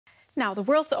Now, the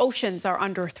world's oceans are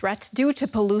under threat due to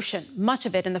pollution, much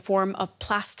of it in the form of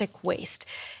plastic waste.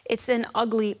 It's an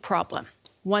ugly problem.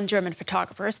 One German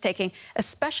photographer is taking a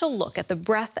special look at the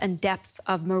breadth and depth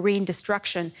of marine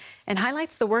destruction and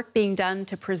highlights the work being done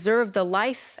to preserve the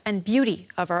life and beauty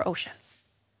of our oceans.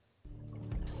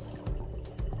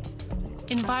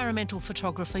 Environmental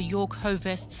photographer York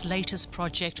Hovest's latest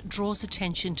project draws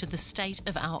attention to the state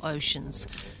of our oceans,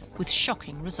 with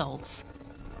shocking results.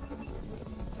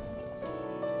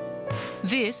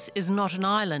 This is not an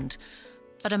island,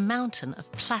 but a mountain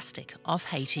of plastic off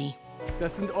Haiti.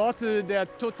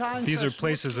 These are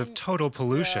places of total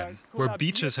pollution, where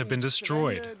beaches have been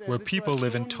destroyed, where people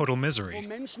live in total misery.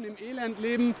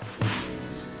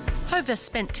 Hovest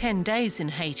spent 10 days in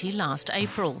Haiti last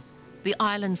April. The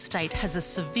island state has a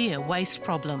severe waste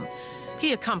problem.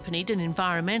 He accompanied an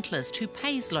environmentalist who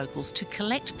pays locals to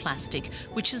collect plastic,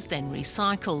 which is then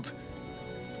recycled.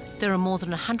 There are more than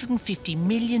 150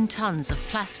 million tonnes of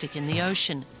plastic in the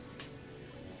ocean.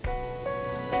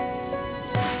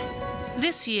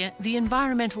 This year, the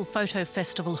environmental photo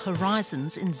festival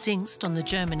Horizons in Zingst on the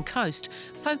German coast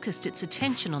focused its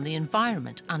attention on the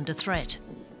environment under threat.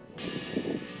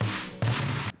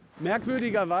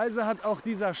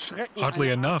 Oddly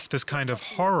enough, this kind of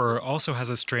horror also has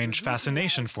a strange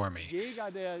fascination for me.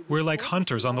 We're like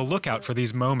hunters on the lookout for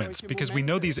these moments because we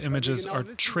know these images are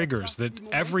triggers that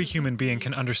every human being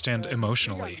can understand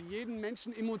emotionally.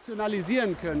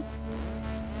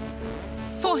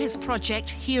 For his project,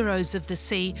 Heroes of the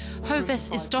Sea,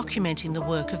 Hovest is documenting the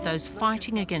work of those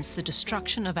fighting against the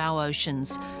destruction of our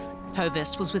oceans.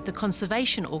 Hovest was with the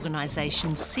conservation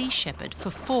organisation Sea Shepherd for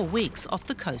 4 weeks off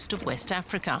the coast of West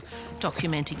Africa,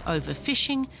 documenting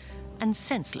overfishing and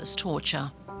senseless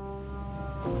torture.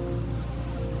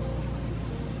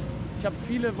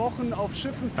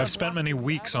 I've spent many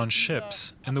weeks on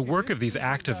ships, and the work of these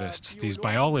activists, these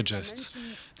biologists,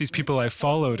 these people I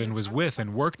followed and was with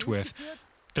and worked with,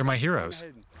 they're my heroes.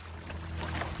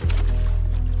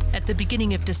 At the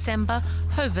beginning of December,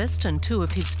 Hovest and 2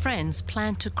 of his friends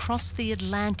planned to cross the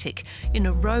Atlantic in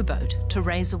a rowboat to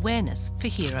raise awareness for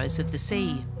Heroes of the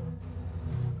Sea.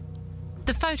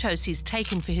 The photos he's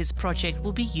taken for his project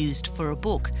will be used for a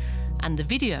book and the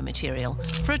video material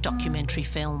for a documentary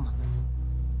film.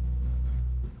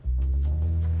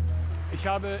 I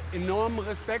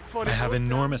have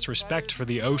enormous respect for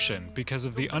the ocean because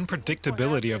of the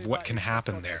unpredictability of what can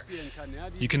happen there.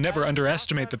 You can never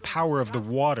underestimate the power of the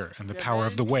water and the power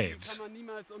of the waves.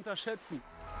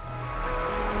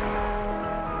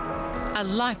 A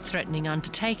life-threatening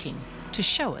undertaking to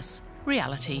show us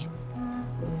reality.